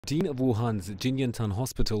Dean of Wuhan's Jinyantan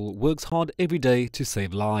Hospital works hard every day to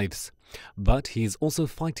save lives. But he is also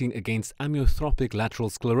fighting against amyotrophic lateral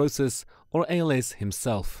sclerosis, or ALS,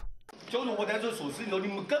 himself.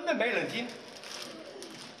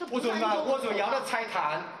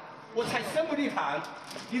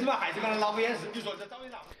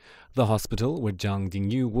 The hospital where Zhang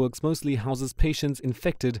Dingyu works mostly houses patients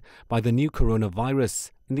infected by the new coronavirus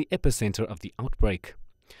in the epicenter of the outbreak.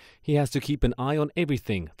 He has to keep an eye on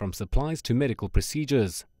everything from supplies to medical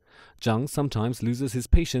procedures. Zhang sometimes loses his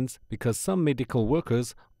patients because some medical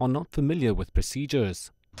workers are not familiar with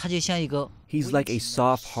procedures. He's like a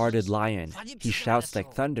soft-hearted lion. He shouts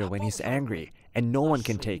like thunder when he's angry, and no one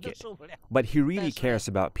can take it. But he really cares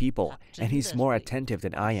about people, and he's more attentive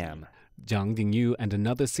than I am. Zhang Dingyu and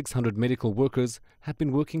another 600 medical workers have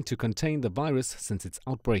been working to contain the virus since its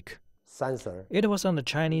outbreak. It was on the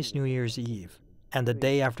Chinese New Year's Eve, and the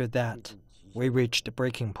day after that, we reached the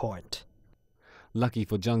breaking point. Lucky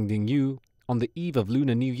for Zhang Dingyu, on the eve of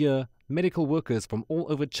Lunar New Year, medical workers from all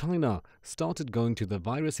over China started going to the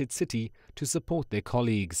virus-hit city to support their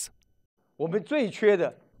colleagues.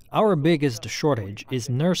 Our biggest shortage is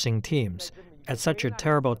nursing teams. At such a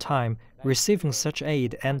terrible time, receiving such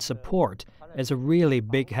aid and support is a really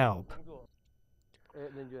big help.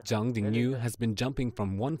 Zhang Dingyu has been jumping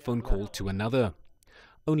from one phone call to another.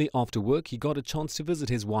 Only after work he got a chance to visit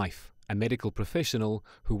his wife, a medical professional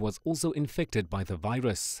who was also infected by the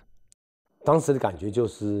virus. I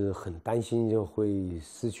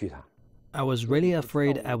was really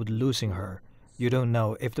afraid I would losing her. You don't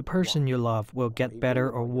know if the person you love will get better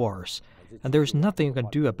or worse, and there's nothing you can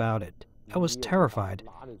do about it. I was terrified.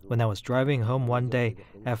 When I was driving home one day,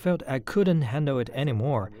 I felt I couldn't handle it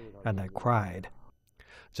anymore, and I cried.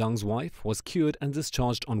 Zhang's wife was cured and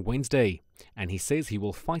discharged on Wednesday, and he says he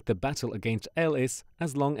will fight the battle against ALS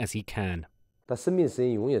as long as he can.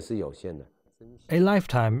 A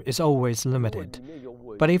lifetime is always limited,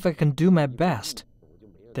 but if I can do my best,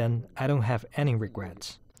 then I don't have any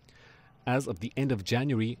regrets. As of the end of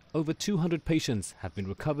January, over 200 patients have been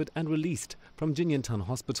recovered and released from Jinyantan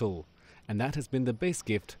Hospital, and that has been the best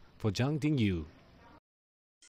gift for Zhang Dingyu.